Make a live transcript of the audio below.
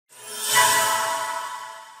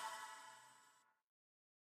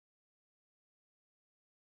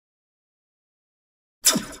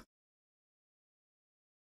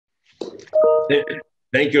Th-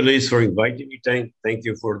 Thank you, Liz, for inviting me. Thank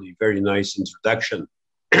you for the very nice introduction.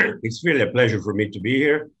 It's really a pleasure for me to be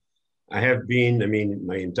here. I have been,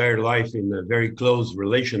 my entire life in a very close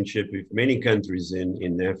relationship with many countries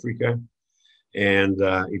in Africa, and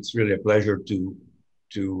it's really a pleasure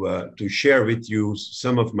to share with you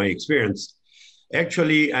some of my experience.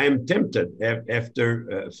 Actually, I am tempted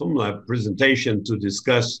after FUMLA presentation to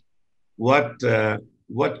discuss what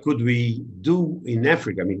what could we do in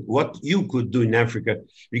Africa? I mean, what you could do in Africa,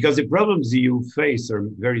 because the problems you face are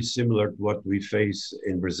very similar to what we face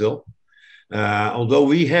in Brazil. Although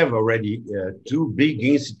we have already two big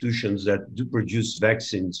institutions that do produce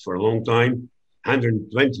vaccines for a long time,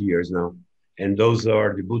 120 years now, and those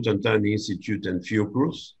are the Butantan Institute and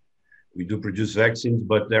Fiocruz. We do produce vaccines,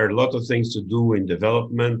 but there are a lot of things to do in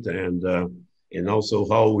development and also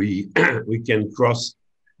how we we can cross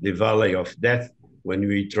the valley of death when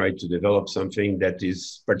we try to develop something that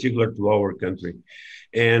is particular to our country.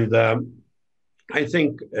 And I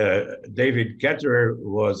think David Ketterer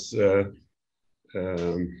was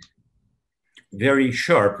um, very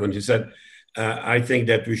sharp when he said, I think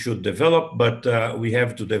that we should develop, but we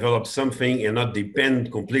have to develop something and not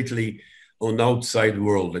depend completely on outside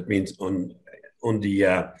world. That means on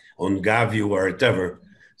Gavi or whatever.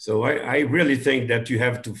 So I really think that you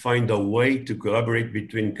have to find a way to collaborate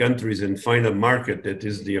between countries and find a market that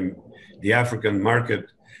is the African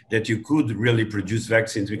market that you could really produce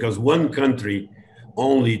vaccines, because one country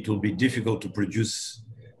only it will be difficult to produce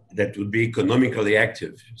that would be economically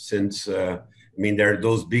active, since there are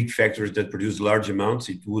those big factories that produce large amounts.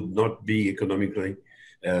 It would not be economically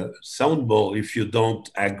soundable if you don't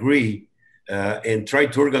agree and try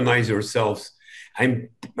to organize yourselves.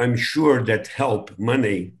 I'm sure that help,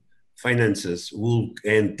 money, finances will,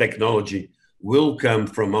 and technology will come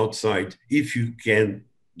from outside if you can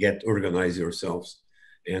get organized yourselves.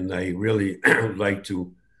 And I really would like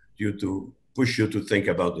to push you to think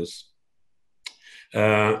about this.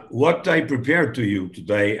 What I prepared to you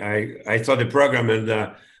today, I saw the program and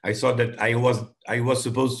I saw that I was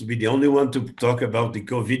supposed to be the only one to talk about the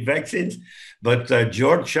COVID vaccines, but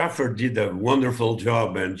George Schaffer did a wonderful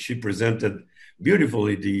job and she presented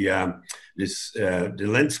beautifully the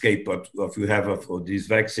landscape of you have of these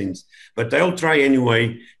vaccines. But I'll try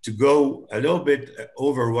anyway to go a little bit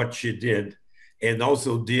over what she did and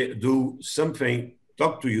also do something,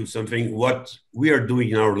 talk to you something what we are doing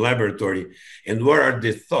in our laboratory and what are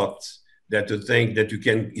the thoughts that you think that you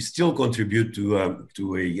can still contribute to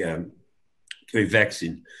a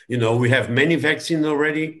vaccine. You know, we have many vaccines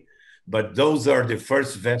already, but those are the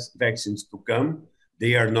first vaccines to come.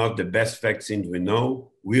 They are not the best vaccines we know.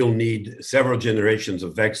 We'll need several generations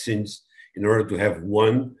of vaccines in order to have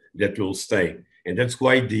one that will stay. And that's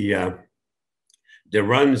why the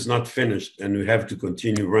run is not finished and we have to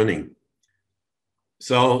continue running.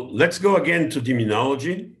 So let's go again to the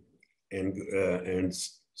immunology and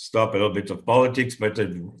stop a little bit of politics, but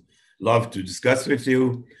I'd love to discuss with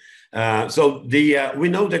you. We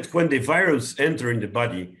know that when the virus enter in the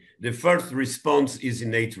body, the first response is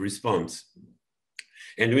innate response.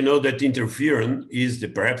 And we know that interferon is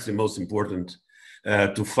perhaps the most important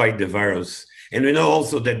to fight the virus. And we know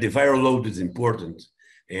also that the viral load is important.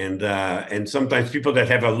 And sometimes people that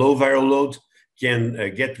have a low viral load can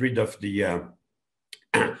get rid of the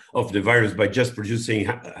virus by just producing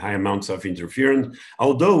high amounts of interferon.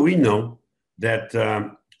 Although we know that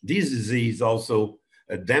this disease also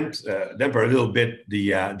damper a little bit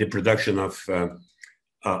the production of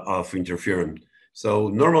interferon. So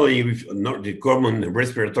normally, with the common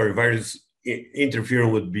respiratory virus,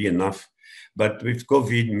 interferon would be enough. But with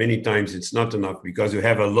COVID, many times it's not enough because you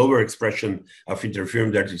have a lower expression of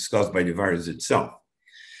interferon that is caused by the virus itself.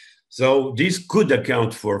 So this could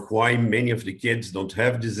account for why many of the kids don't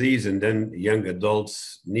have disease and then young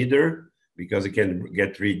adults neither, because they can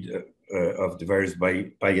get rid of the virus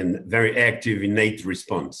by a very active innate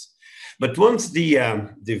response. But once the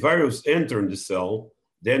virus enters the cell,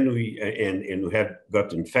 then we have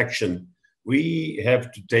got infection, we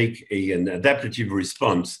have to take an adaptive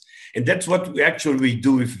response. And that's what we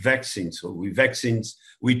do with vaccines. So with vaccines,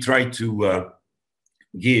 we try to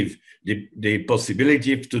give the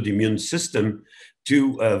possibility to the immune system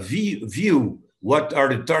to view what are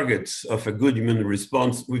the targets of a good immune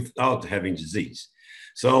response without having disease.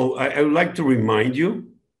 So I would like to remind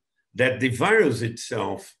you that the virus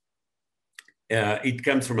itself, it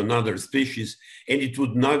comes from another species, and it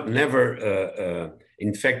would never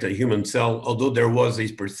infect a human cell, although there was a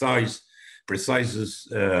precise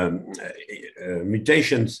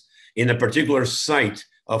mutations in a particular site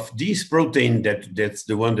of this protein that's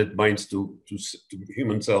the one that binds to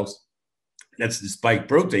human cells That's the spike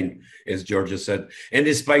protein, as Georgia said. And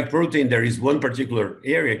the spike protein, there is one particular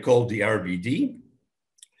area called the RBD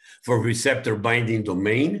for receptor binding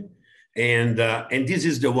domain. And this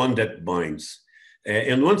is the one that binds.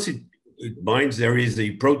 And once it binds, there is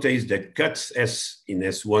a protease that cuts S in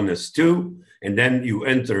S1, S2, and then you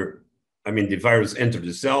enter, the virus enters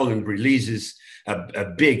the cell and releases a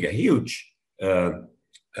huge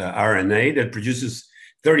RNA that produces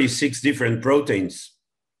 36 different proteins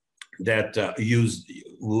that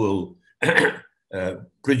will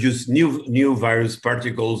produce new virus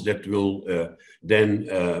particles that will then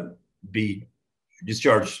be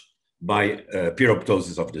discharged by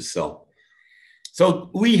pyroptosis of the cell. So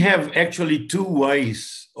we have actually two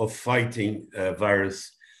ways of fighting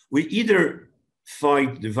virus. We either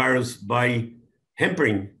fight the virus by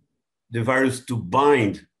hampering the virus to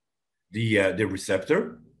bind the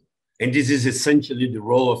receptor, and this is essentially the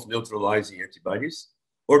role of neutralizing antibodies.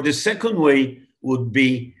 Or the second way would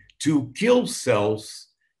be to kill cells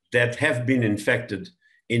that have been infected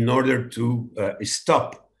in order to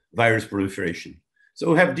stop virus proliferation.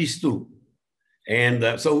 So we have these two.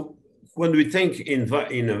 And so when we think in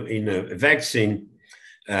a vaccine,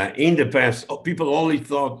 in the past, people only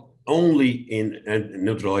thought in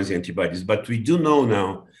neutralizing antibodies, but we do know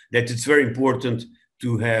now that it's very important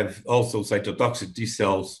to have also cytotoxic T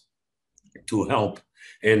cells to help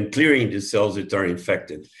in clearing the cells that are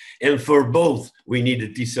infected. And for both, we need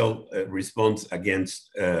a T cell response against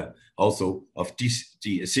also of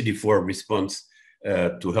CD4 response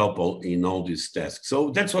to help in all these tasks.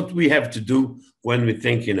 So that's what we have to do when we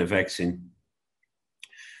think in a vaccine.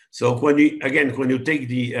 So when you take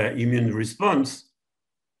the immune response,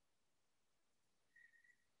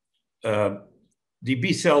 the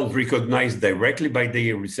B cells recognized directly by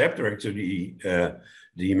the receptor, actually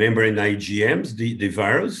the membrane IgMs, the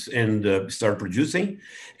virus, and start producing.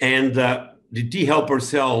 And the T helper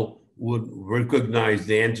cell would recognize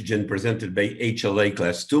the antigen presented by HLA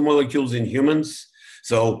class 2 molecules in humans.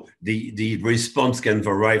 So the response can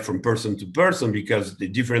vary from person to person because the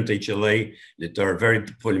different HLA that are very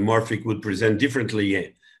polymorphic would present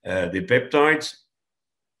differently the peptides.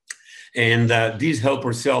 And these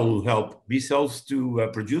helper cells will help B cells to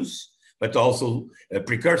produce, but also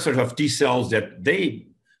precursors of T cells that they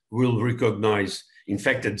will recognize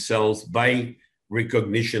infected cells by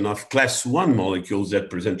recognition of class 1 molecules that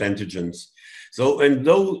present antigens. So, and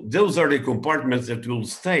those are the compartments that will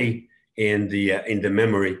stay in the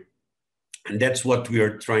memory. And that's what we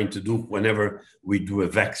are trying to do whenever we do a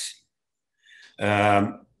vaccine.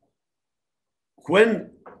 But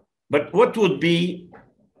what would be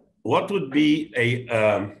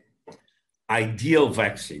a ideal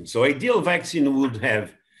vaccine? So ideal vaccine would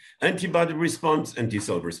have antibody response and T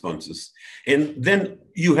cell responses. And then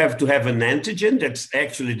you have to have an antigen that's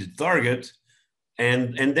actually the target.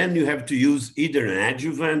 And then you have to use either an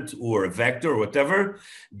adjuvant or a vector or whatever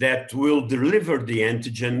that will deliver the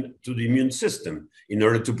antigen to the immune system in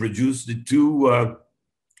order to produce the two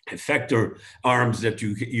effector arms that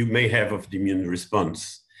you may have of the immune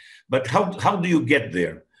response. But how do you get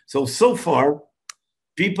there? So far,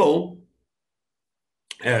 people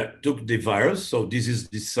took the virus. So this is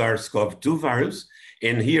the SARS-CoV-2 virus.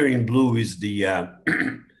 And here in blue is the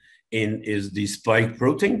spike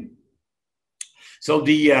protein. So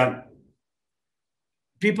the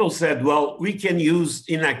people said, well, we can use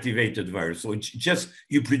inactivated virus. So it's just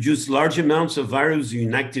you produce large amounts of virus, you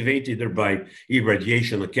inactivate either by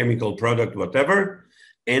irradiation, a chemical product, whatever,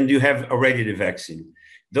 and you have already the vaccine.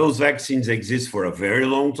 Those vaccines exist for a very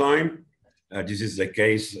long time. This is the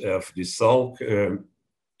case of the Salk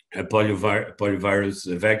poliovirus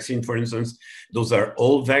vaccine, for instance. Those are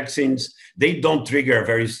old vaccines. They don't trigger a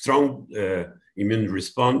very strong immune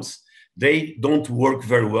response. They don't work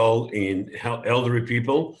very well in elderly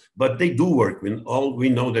people, but they do work. We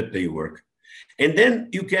know that they work. And then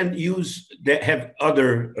you can have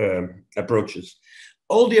other approaches.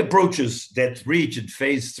 All the approaches that reached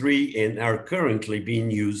phase 3 and are currently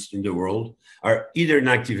being used in the world are either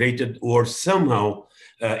inactivated or somehow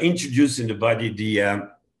introduced in the body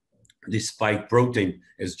the spike protein,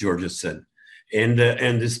 as Georgia said. And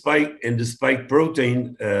the spike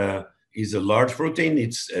protein is a large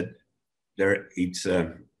protein. There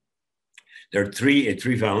are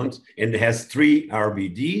three valent, and it has 3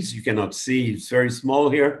 RBDs. You cannot see; it's very small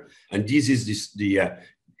here. And this is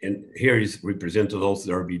and here is represented also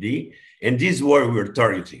the RBD. And this is what we're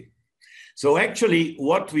targeting. So actually,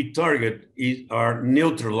 what we target are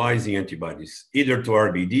neutralizing antibodies, either to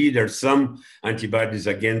RBD. There's some antibodies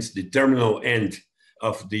against the terminal end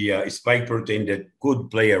of the spike protein that could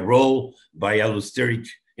play a role by allosteric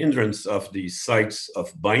hindrance of the sites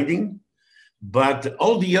of binding. But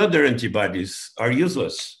all the other antibodies are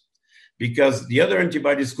useless because the other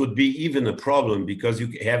antibodies could be even a problem because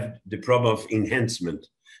you have the problem of enhancement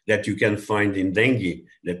that you can find in dengue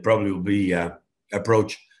that probably will be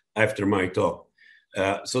approached after my talk.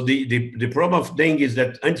 So the problem of dengue is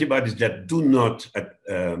that antibodies that do not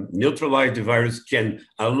neutralize the virus can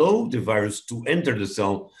allow the virus to enter the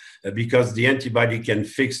cell because the antibody can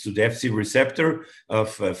fix to the Fc receptor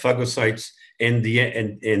of phagocytes, and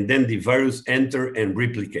then the virus enter and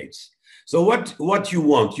replicates. So what you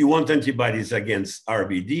want antibodies against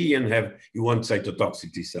RBD and you want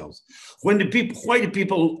cytotoxic T cells. Why the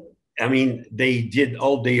people, I mean, they did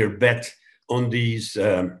all their bet on these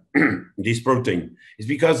this protein is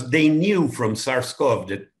because they knew from SARS-CoV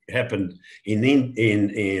that happened in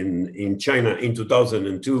China in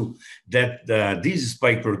 2002 that this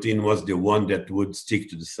spike protein was the one that would stick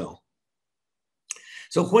to the cell.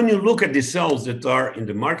 So when you look at the cells that are in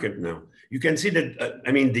the market now, you can see that,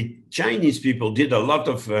 I mean, the Chinese people did a lot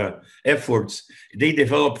of efforts. They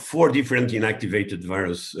developed 4 different inactivated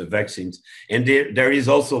virus vaccines. And there is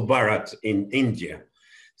also Bharat in India.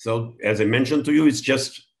 So as I mentioned to you, it's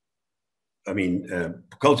just, I mean,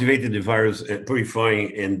 cultivated the virus,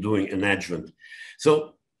 purifying and doing an adjuvant.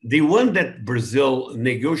 So the one that Brazil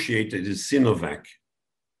negotiated is Sinovac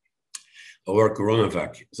or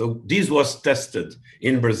Coronavac. So this was tested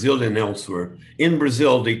in Brazil and elsewhere. In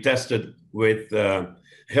Brazil, they tested with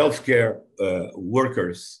healthcare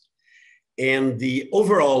workers, and the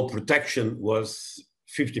overall protection was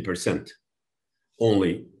 50%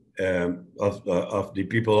 only of the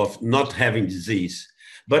people of not having disease.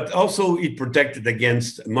 But also it protected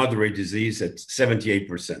against moderate disease at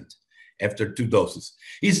 78% after 2 doses.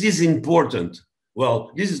 Is this important?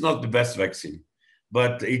 Well, this is not the best vaccine,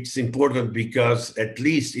 but it's important because at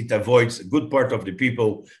least it avoids a good part of the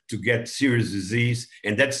people to get serious disease.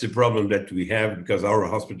 And that's the problem that we have because our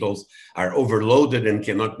hospitals are overloaded and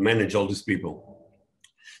cannot manage all these people.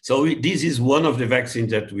 So this is one of the vaccines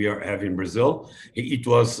that we have in Brazil. It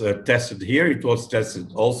was tested here. It was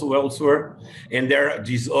tested also elsewhere. And there are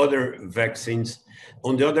these other vaccines.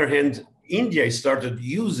 On the other hand, India started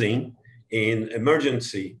using in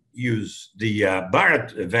emergency use the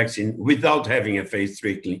Bharat vaccine without having a phase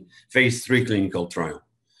 3 clinical trial.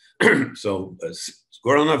 So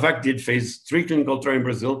Coronavac did phase 3 clinical trial in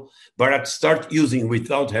Brazil. Bharat start using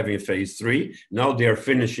without having a phase 3. Now they are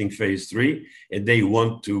finishing phase 3 and they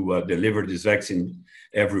want to deliver this vaccine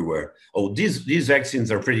everywhere. Oh, these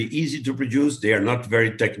vaccines are pretty easy to produce. They are not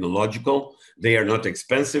very technological. They are not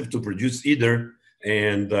expensive to produce either.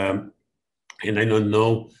 And I don't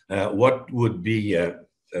know what would be,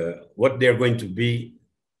 what they're going to be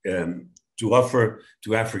to offer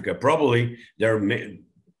to Africa. Probably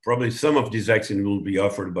some of these vaccines will be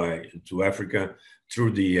offered to Africa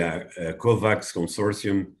through the COVAX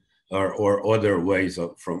consortium or other ways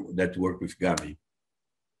that work with Gavi.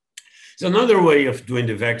 So another way of doing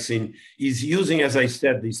the vaccine is using, as I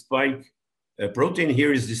said, the spike protein.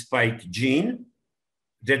 Here is the spike gene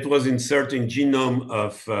that was inserted in genome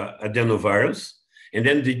of adenovirus. And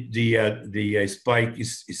then the spike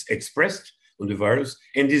is expressed on the virus.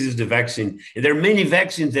 And this is the vaccine. And there are many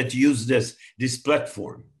vaccines that use this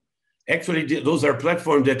platform. Actually, those are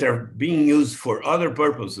platforms that are being used for other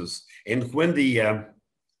purposes. And when the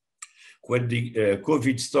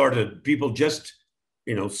COVID started, people just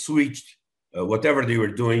switched whatever they were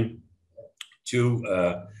doing to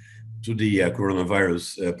the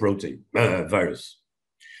coronavirus protein virus.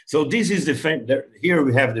 So this is here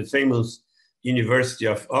we have the famous University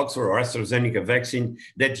of Oxford or AstraZeneca vaccine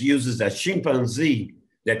that uses a chimpanzee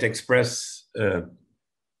that express the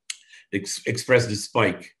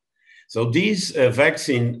spike. So these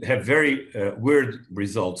vaccines have very weird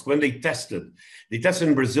results. When they tested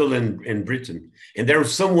in Brazil and Britain. And there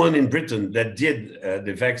was someone in Britain that did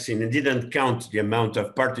the vaccine and didn't count the amount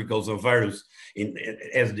of particles of virus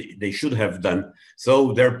as they should have done.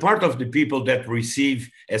 So they're part of the people that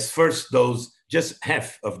receive as first dose just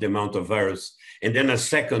half of the amount of virus, and then a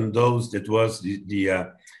second dose that was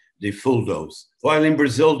the full dose. While in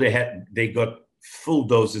Brazil, they got full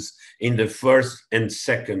doses in the first and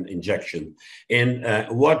second injection. And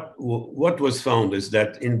what was found is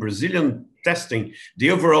that in Brazilian testing,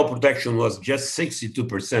 the overall protection was just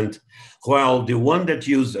 62%, while the one that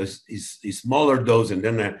used a smaller dose and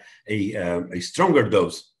then a stronger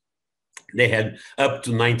dose, they had up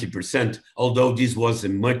to 90%, although this was a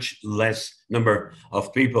much less number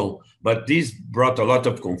of people. But this brought a lot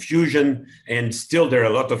of confusion, and still there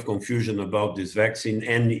are a lot of confusion about this vaccine.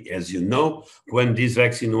 And as you know, when this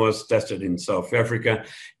vaccine was tested in South Africa,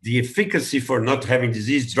 the efficacy for not having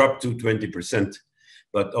disease dropped to 20%.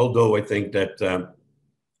 But although I think that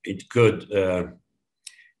it could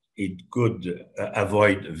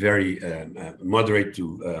avoid very moderate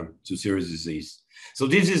to serious disease. So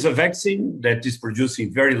this is a vaccine that is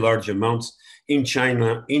producing very large amounts in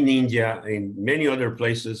China, in India, in many other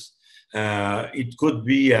places. It could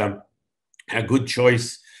be a good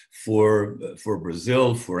choice for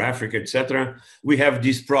Brazil, for Africa, etc. We have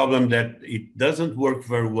this problem that it doesn't work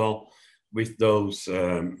very well with those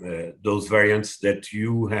variants that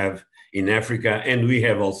you have in Africa, and we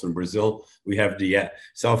have also in Brazil. We have the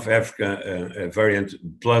South Africa variant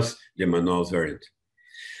plus the Manaus variant.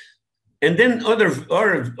 And then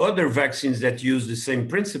other vaccines that use the same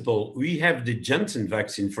principle. We have the Janssen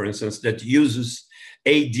vaccine, for instance, that uses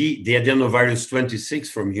the adenovirus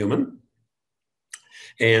 26 from human.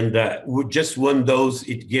 And with just one dose,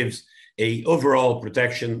 it gives an overall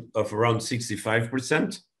protection of around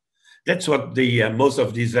 65%. That's what the most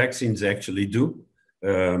of these vaccines actually do.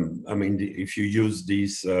 I mean, if you use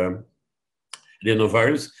these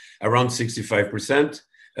adenovirus, around 65%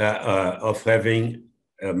 of having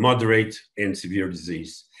moderate and severe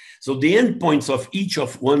disease. So the endpoints of each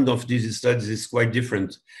of one of these studies is quite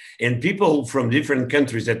different. And people from different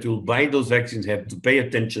countries that will buy those vaccines have to pay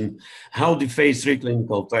attention how the phase 3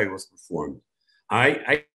 clinical trial was performed.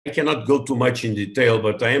 I cannot go too much in detail,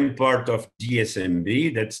 but I am part of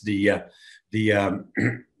DSMB. That's the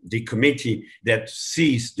committee that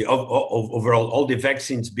sees the overall all the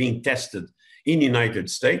vaccines being tested in the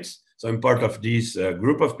United States. So I'm part of this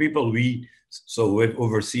group of people. We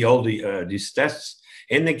oversee all these tests.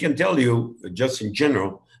 And I can tell you, just in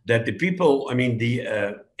general, that the people, I mean, the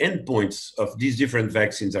endpoints of these different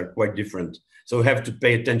vaccines are quite different. So we have to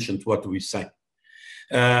pay attention to what we say.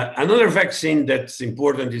 Another vaccine that's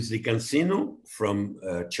important is the CanSino from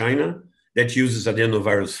China that uses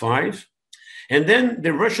adenovirus 5. And then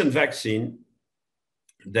the Russian vaccine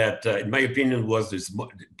that, in my opinion, was this,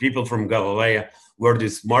 people from Galileo were the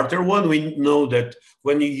smarter one. We know that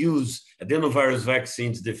when you use adenovirus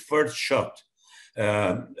vaccines, the first shot,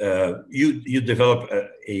 you develop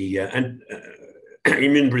an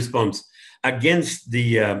immune response against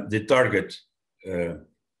the target.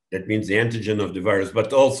 That means the antigen of the virus,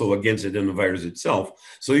 but also against adenovirus itself.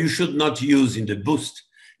 So you should not use in the boost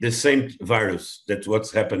the same virus. That's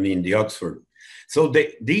what's happening in the Oxford. So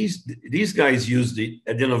these guys use the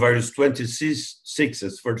adenovirus 26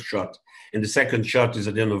 as first shot, and the second shot is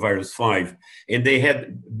adenovirus 5. And they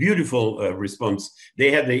had beautiful response.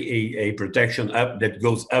 They had a protection up that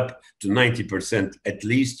goes up to 90% at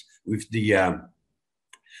least with the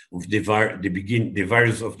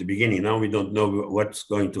virus of the beginning. Now we don't know what's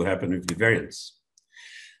going to happen with the variants.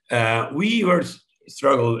 We were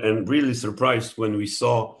struggled and really surprised when we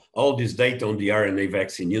saw all this data on the RNA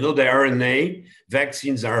vaccine. You know, the RNA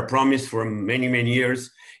vaccines are a promise for many, many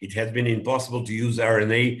years. It has been impossible to use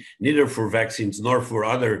RNA, neither for vaccines nor for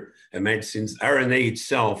other medicines. RNA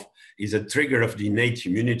itself is a trigger of the innate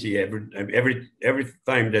immunity. Every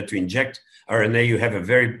time that you inject RNA, you have a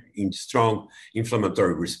very strong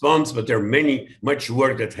inflammatory response, but there are much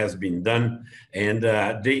work that has been done. And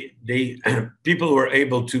people were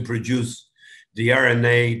able to produce the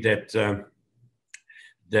RNA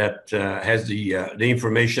that has the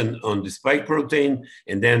information on the spike protein,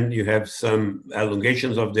 and then you have some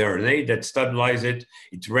elongations of the RNA that stabilize it.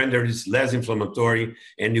 It renders it less inflammatory,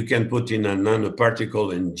 and you can put in a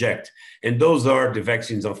nanoparticle and inject. And those are the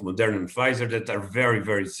vaccines of Moderna and Pfizer that are very,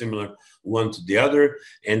 very similar one to the other,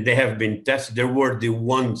 and they have been tested. They were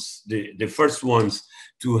the first ones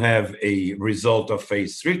to have a result of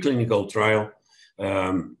phase 3 clinical trial,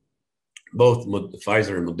 both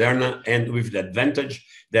Pfizer and Moderna, and with the advantage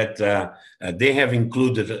that they have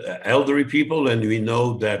included elderly people, and we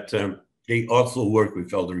know that they also work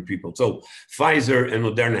with elderly people. So Pfizer and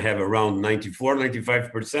Moderna have around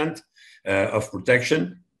 94–95% of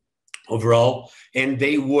protection overall, and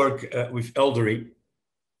they work with elderly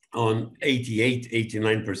on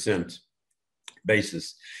 88–89%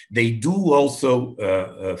 basis. They do also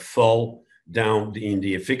fall down in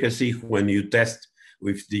the efficacy when you test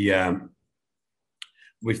with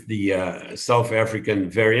the South African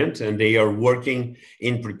variant, and they are working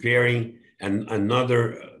in preparing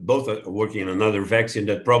both are working on another vaccine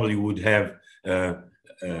that probably would have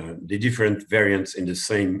the different variants in the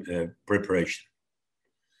same preparation.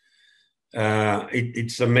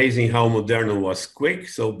 It's amazing how Moderna was quick.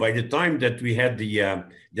 So by the time that we had the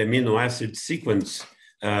amino acid sequence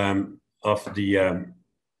of the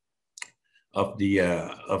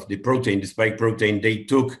protein, the spike protein, they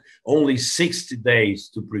took only 60 days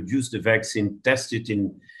to produce the vaccine, test it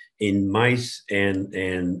in mice and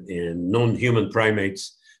non-human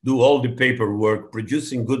primates do all the paperwork,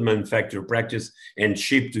 producing good manufacturer practice, and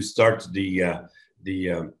ship to start the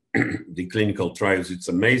clinical trials. It's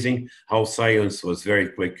amazing how science was very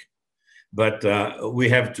quick. But we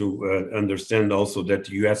have to understand also that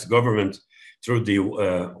the US government, through the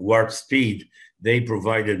Warp Speed, they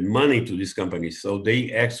provided money to these companies. So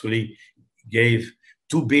they actually gave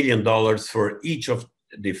 $2 billion for each of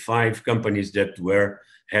the 5 companies that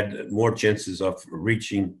had more chances of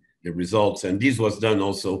reaching the results. And this was done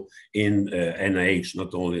also in NIH,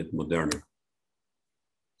 not only at Moderna.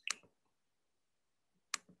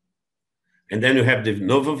 And then you have the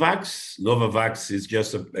Novavax. Novavax is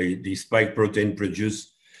just the spike protein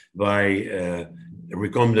produced by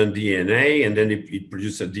recombinant DNA, and then it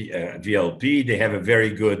produces a VLP. They have a very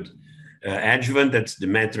good adjuvant, that's the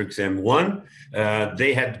Matrix M1.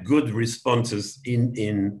 They had good responses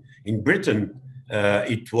in Britain.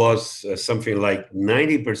 It was something like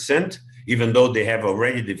 90%, even though they have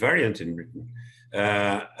already the variant in Britain.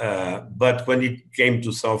 But when it came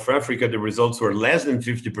to South Africa, the results were less than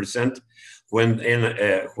 50% when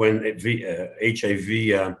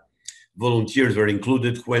HIV volunteers were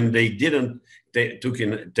included. When they didn't take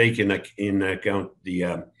in account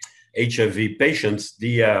the HIV patients,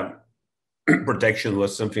 the protection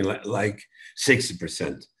was something like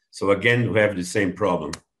 60%. So again, we have the same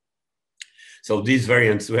problem. So these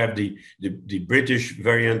variants, we have the British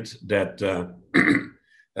variant that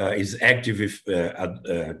is active with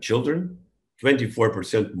children,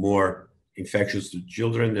 24% more infectious to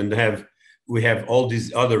children, and we have all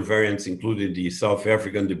these other variants, including the South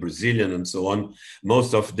African, the Brazilian, and so on.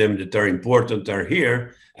 Most of them that are important are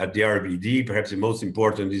here at the RBD. Perhaps the most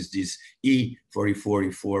important is this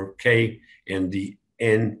E4044K and the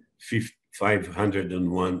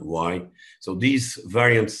N501Y. So these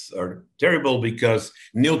variants are terrible because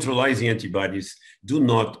neutralizing antibodies do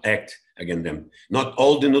not act against them. Not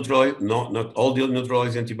all the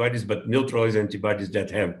neutralizing antibodies, but neutralizing antibodies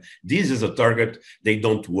that have this as a target, they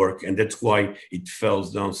don't work, and that's why it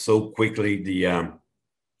falls down so quickly. The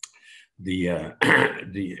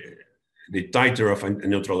titer of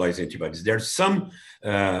neutralizing antibodies. There are some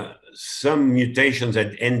mutations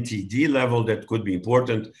at NTD level that could be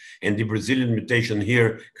important, and the Brazilian mutation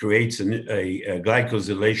here creates a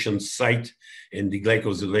glycosylation site, and the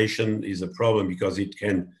glycosylation is a problem because it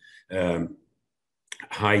can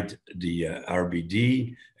hide the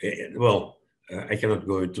RBD. I cannot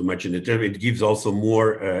go into much in detail. It gives also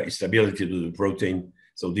more stability to the protein,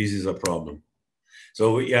 so this is a problem.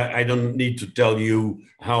 So yeah, I don't need to tell you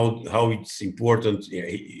how it's important.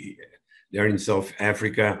 They're in South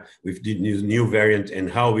Africa with the new variant, and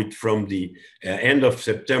how it from the end of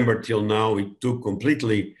September till now, it took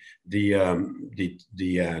completely the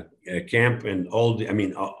camp, and all the,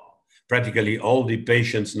 practically all the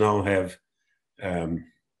patients now have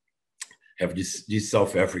this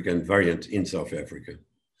South African variant in South Africa.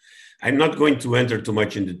 I'm not going to enter too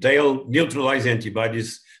much in detail. Neutralizing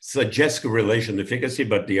antibodies suggest correlation efficacy,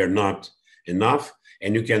 but they are not enough.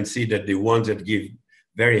 And you can see that the ones that give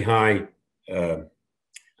very high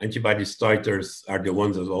antibody titers are the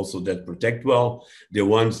ones that protect well. The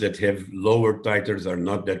ones that have lower titers are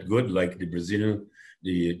not that good, like the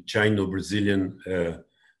Chino-Brazilian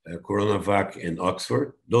Coronavac and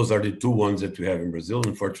Oxford. Those are the 2 ones that we have in Brazil,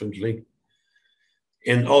 unfortunately.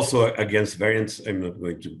 And also against variants, I'm not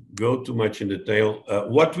going to go too much in detail.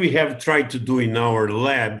 What we have tried to do in our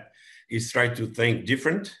lab is try to think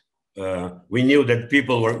different. We knew that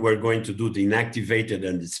people were going to do the inactivated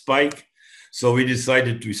and the spike. So we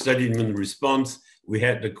decided to study immune response. We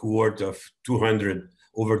had the cohort of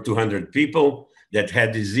over 200 people that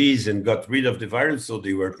had disease and got rid of the virus, so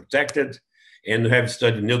they were protected, and have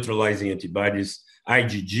studied neutralizing antibodies,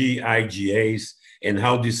 IgG, IgAs, and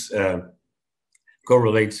how this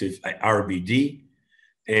correlates with RBD.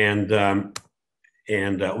 And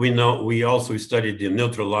we also studied the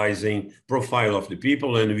neutralizing profile of the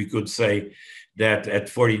people, and we could say that at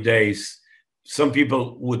 40 days, some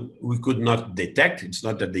people we could not detect. It's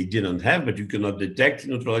not that they didn't have, but you could not detect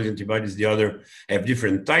neutralizing antibodies. The other have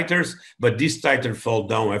different titers, but this titer fall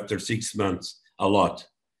down after 6 months a lot.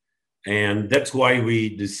 And that's why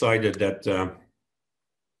we decided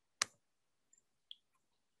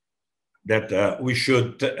that we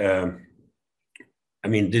should,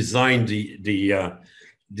 design the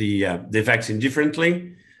vaccine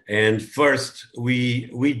differently. And first,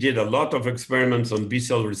 we did a lot of experiments on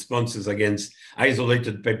B-cell responses against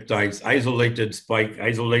isolated peptides, isolated spike,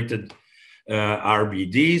 isolated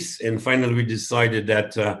RBDs. And finally, we decided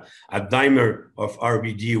that a dimer of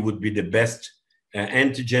RBD would be the best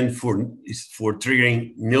antigen for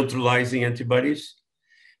triggering neutralizing antibodies.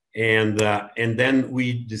 And then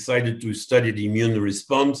we decided to study the immune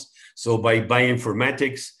response. So by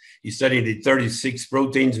bioinformatics, he studied the 36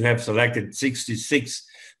 proteins. We have selected 66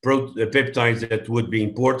 peptides that would be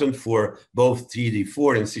important for both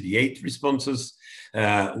CD4 and CD8 responses.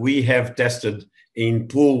 We have tested in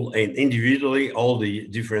pool and individually all the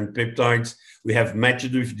different peptides. We have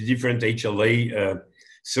matched with the different HLA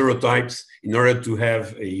serotypes in order to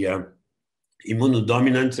have a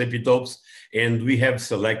immunodominant epitopes. And we have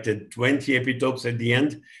selected 20 epitopes at the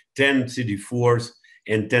end, 10 CD4s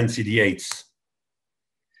and 10 CD8s.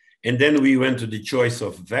 And then we went to the choice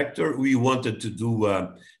of vector. We wanted to do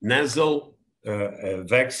nasal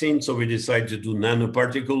vaccine, so we decided to do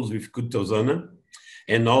nanoparticles with Kutozana,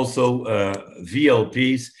 and also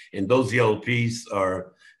VLPs. And those VLPs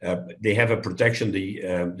are, they have a protection.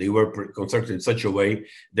 They were constructed in such a way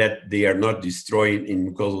that they are not destroyed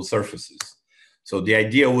in mucosal surfaces. So the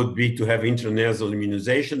idea would be to have intranasal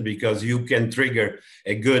immunization because you can trigger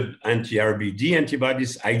a good anti-RBD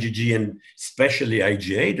antibodies, IgG and especially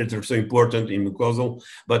IgA that are so important in mucosal,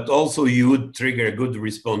 but also you would trigger a good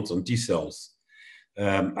response on T cells.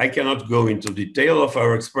 I cannot go into detail of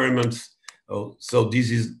our experiments. So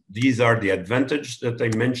these are the advantages that I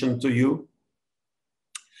mentioned to you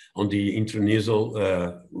on the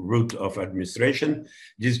intranasal route of administration.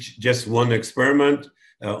 This is just one experiment.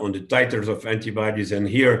 On the titers of antibodies, and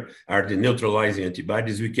here are the neutralizing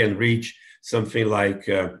antibodies. We can reach something like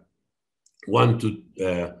 1 to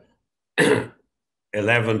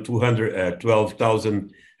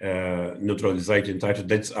 12,000 neutralizing titers.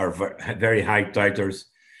 That's our very high titers.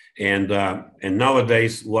 And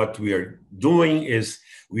nowadays, what we are doing is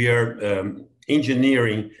we are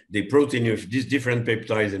engineering the protein of these different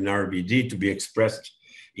peptides in RBD to be expressed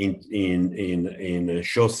in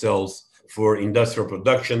CHO cells for industrial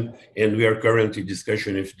production, and we are currently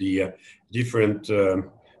discussing with the different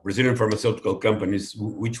Brazilian pharmaceutical companies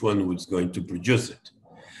which one was going to produce it.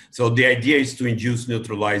 So the idea is to induce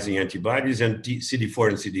neutralizing antibodies and CD4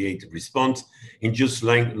 and CD8 response, induce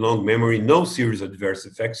long memory, no serious adverse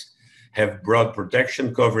effects, have broad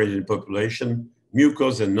protection coverage in population,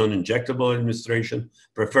 mucous and non-injectable administration,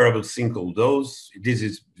 preferable single dose. This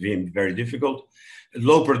is very difficult.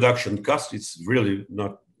 Low production cost, it's really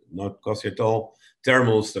not costly at all,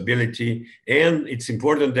 thermal stability, and it's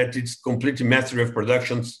important that it's completely mastery of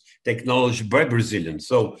productions technology by Brazilians.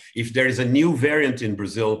 So if there is a new variant in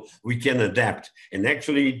Brazil, we can adapt. And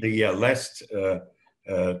actually the last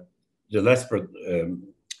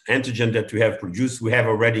antigen that we have produced, we have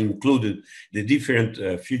already included the different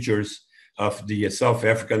features of the South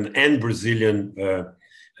African and Brazilian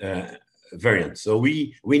variants. So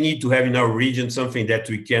we need to have in our region something that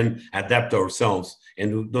we can adapt ourselves,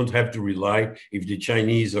 and we don't have to rely if the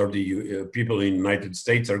Chinese or the people in the United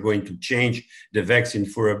States are going to change the vaccine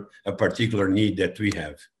for a particular need that we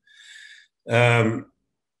have.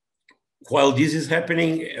 While this is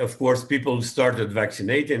happening, of course, people started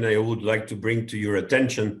vaccinating, and I would like to bring to your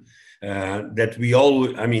attention that we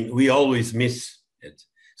always miss it.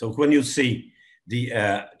 So when you see the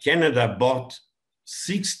Canada bought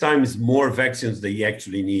 6 times more vaccines they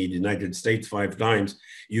actually need, United States 5 times,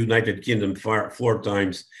 United Kingdom 4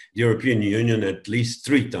 times, the European Union at least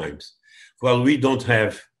 3 times. Well, we don't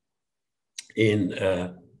have in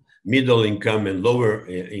middle income and lower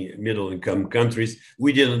middle income countries,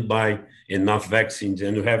 we didn't buy enough vaccines,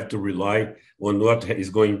 and we have to rely on what is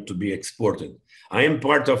going to be exported. I am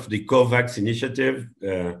part of the COVAX initiative,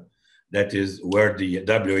 that is where the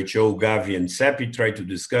WHO, Gavi, and CEPI try to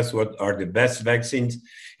discuss what are the best vaccines.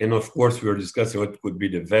 And of course, we're discussing what could be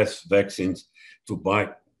the best vaccines to buy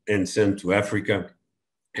and send to Africa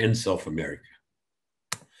and South America.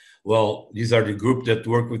 Well, these are the group that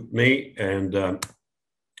work with me, and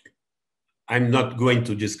I'm not going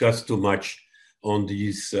to discuss too much on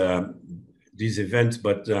these events,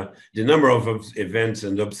 but the number of events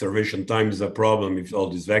and observation time is a problem with all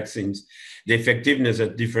these vaccines. The effectiveness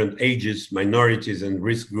at different ages, minorities, and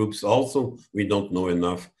risk groups also, we don't know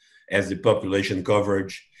enough as the population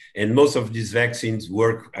coverage. And most of these vaccines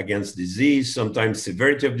work against disease, sometimes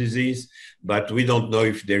severity of disease, but we don't know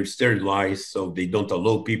if they're sterilized, so they don't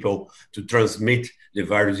allow people to transmit the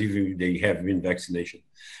virus even if they have been vaccinated.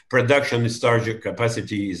 Production storage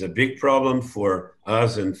capacity is a big problem for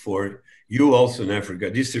us and for you also in Africa.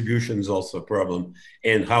 Distribution is also a problem,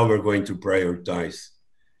 and how we're going to prioritize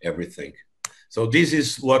everything. So this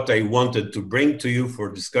is what I wanted to bring to you for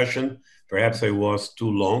discussion. Perhaps I was too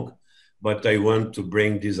long, but I want to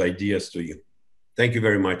bring these ideas to you. Thank you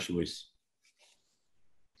very much, Luis.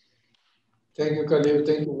 Thank you, Kalil.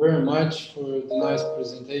 Thank you very much for the nice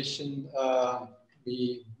presentation.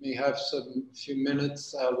 we may have some few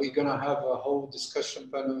minutes. We're gonna have a whole discussion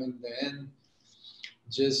panel in the end.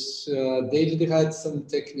 Just David had some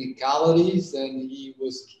technicalities and he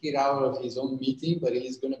was kicked out of his own meeting, but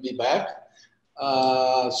he's gonna be back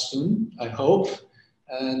soon, I hope.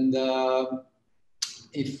 And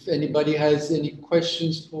if anybody has any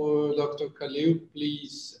questions for Dr. Kalil,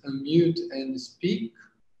 please unmute and speak.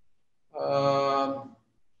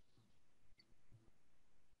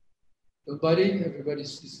 Nobody?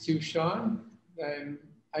 Everybody's still shy?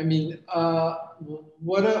 I mean, I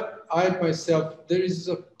myself, there is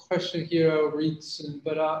a question here I'll read soon,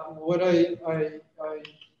 but what I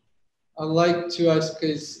like to ask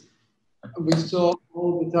is, we saw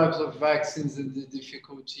all the types of vaccines and the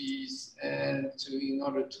difficulties and in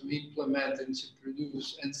order to implement and to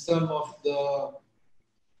produce, and some of the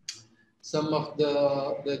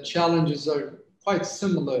challenges are quite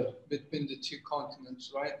similar between the two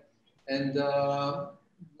continents, right? And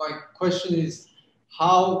my question is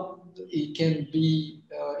how it can be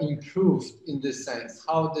improved in this sense,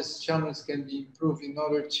 how this challenge can be improved in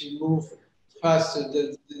order to move faster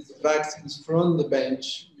these vaccines from the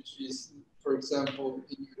bench, which is, for example,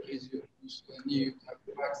 in your case, you use a new type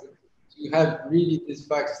of vaccine. So you have really these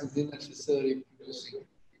vaccines in a facility producing.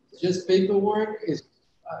 Just paperwork is,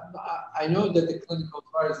 I know that the clinical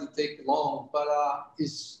trials will take long, but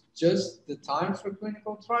it's just the time for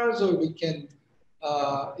clinical trials, or we can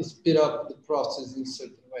speed up the process in a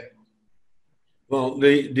certain way? Well,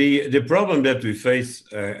 the problem that we face,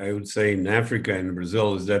 I would say, in Africa and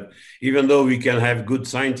Brazil is that even though we can have good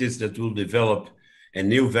scientists that will develop a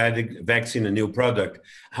new vaccine, a new product,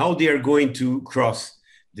 how they are going to cross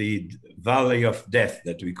the valley of death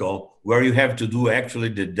that we call, where you have to do actually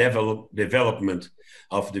the development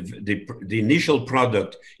of the initial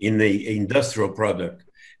product in the industrial product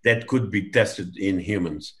that could be tested in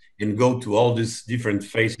humans and go to all these different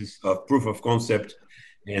phases of proof of concept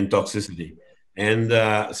and toxicity. And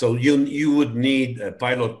so you would need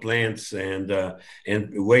pilot plants and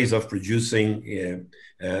ways of producing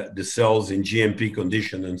the cells in GMP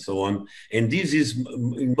condition and so on. And this is,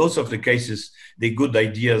 in most of the cases, the good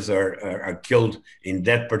ideas are killed in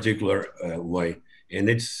that particular way. And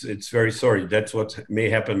it's very sorry. That's what may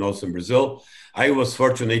happen also in Brazil. I was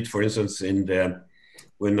fortunate, for instance,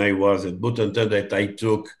 when I was at Butantan, that I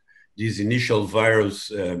took this initial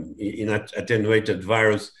virus, attenuated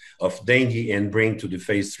virus of dengue, and bring to the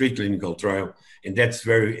phase 3 clinical trial. And that's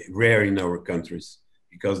very rare in our countries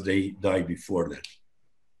because they die before that.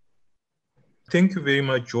 Thank you very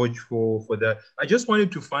much, George, for that. I just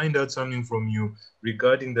wanted to find out something from you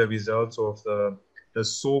regarding the results of the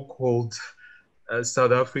so-called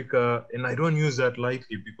South Africa, and I don't use that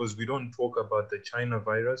lightly because we don't talk about the China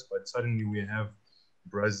virus, but suddenly we have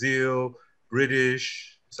Brazil,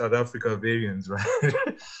 British, South Africa variants, right?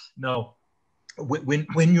 Now,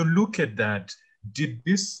 when you look at that, did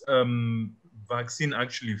this vaccine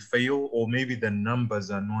actually fail, or maybe the numbers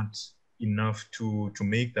are not enough to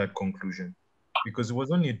make that conclusion? Because it was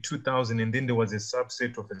only 2,000 and then there was a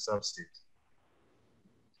subset of a subset.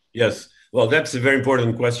 Yes, well, that's a very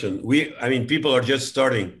important question. I mean, people are just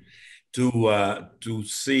starting to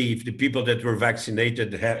see if the people that were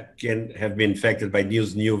vaccinated can have been infected by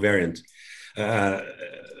this new variant.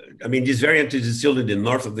 I mean, this variant is still in the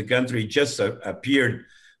north of the country. It just appeared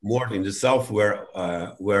more in the south, where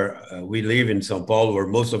we live in São Paulo, where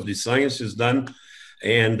most of the science is done.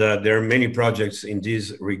 And there are many projects in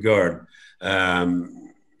this regard.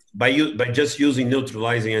 By just using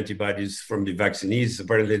neutralizing antibodies from the vaccinees,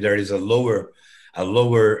 apparently there is a lower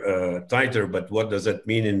titer, but what does that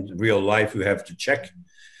mean in real life? We have to check.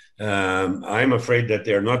 I'm afraid that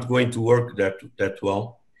they're not going to work that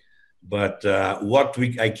well. But what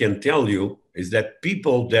I can tell you is that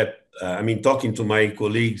people that, I mean, talking to my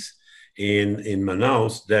colleagues in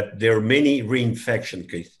Manaus, that there are many reinfection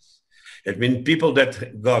cases. That means people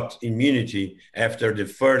that got immunity after the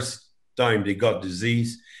first time they got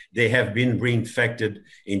disease, they have been reinfected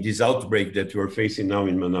in this outbreak that we're facing now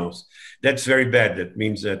in Manaus. That's very bad. That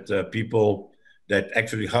means that people that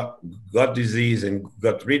actually got disease and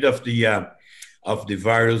got rid of the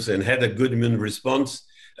virus and had a good immune response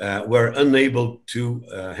were unable to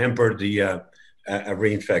hamper the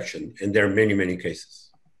reinfection. And there are many, many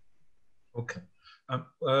cases. Okay.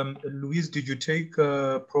 Luis, did you take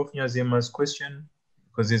Prof Nyazima's question?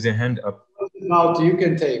 Because there's a hand up. Now you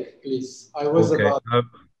can take, please. I was okay. about.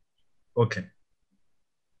 Okay.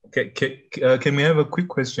 Can we have a quick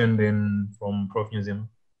question then from Prof Nyazima?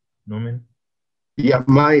 Norman? Yeah,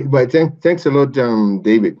 thanks a lot,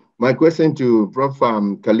 David. My question to Prof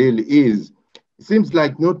Kalil is, it seems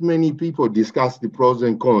like not many people discuss the pros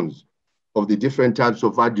and cons of the different types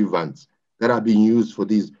of adjuvants that are being used for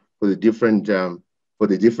the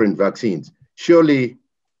different vaccines. Surely,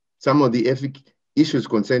 some of the issues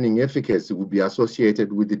concerning efficacy would be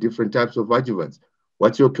associated with the different types of adjuvants.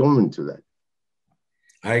 What's your comment to that?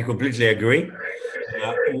 I completely agree.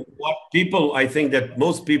 I think that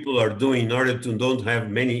most people are doing in order to don't have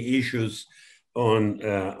many issues on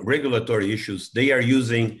regulatory issues, they are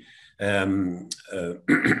using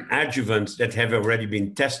adjuvants that have already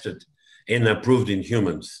been tested and approved in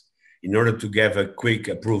humans in order to get a quick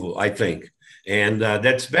approval, I think. And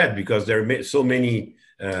that's bad because there are so many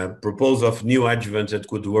proposals of new adjuvants that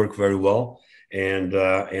could work very well. And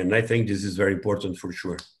I think this is very important for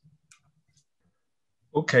sure.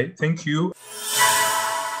 Okay, thank you.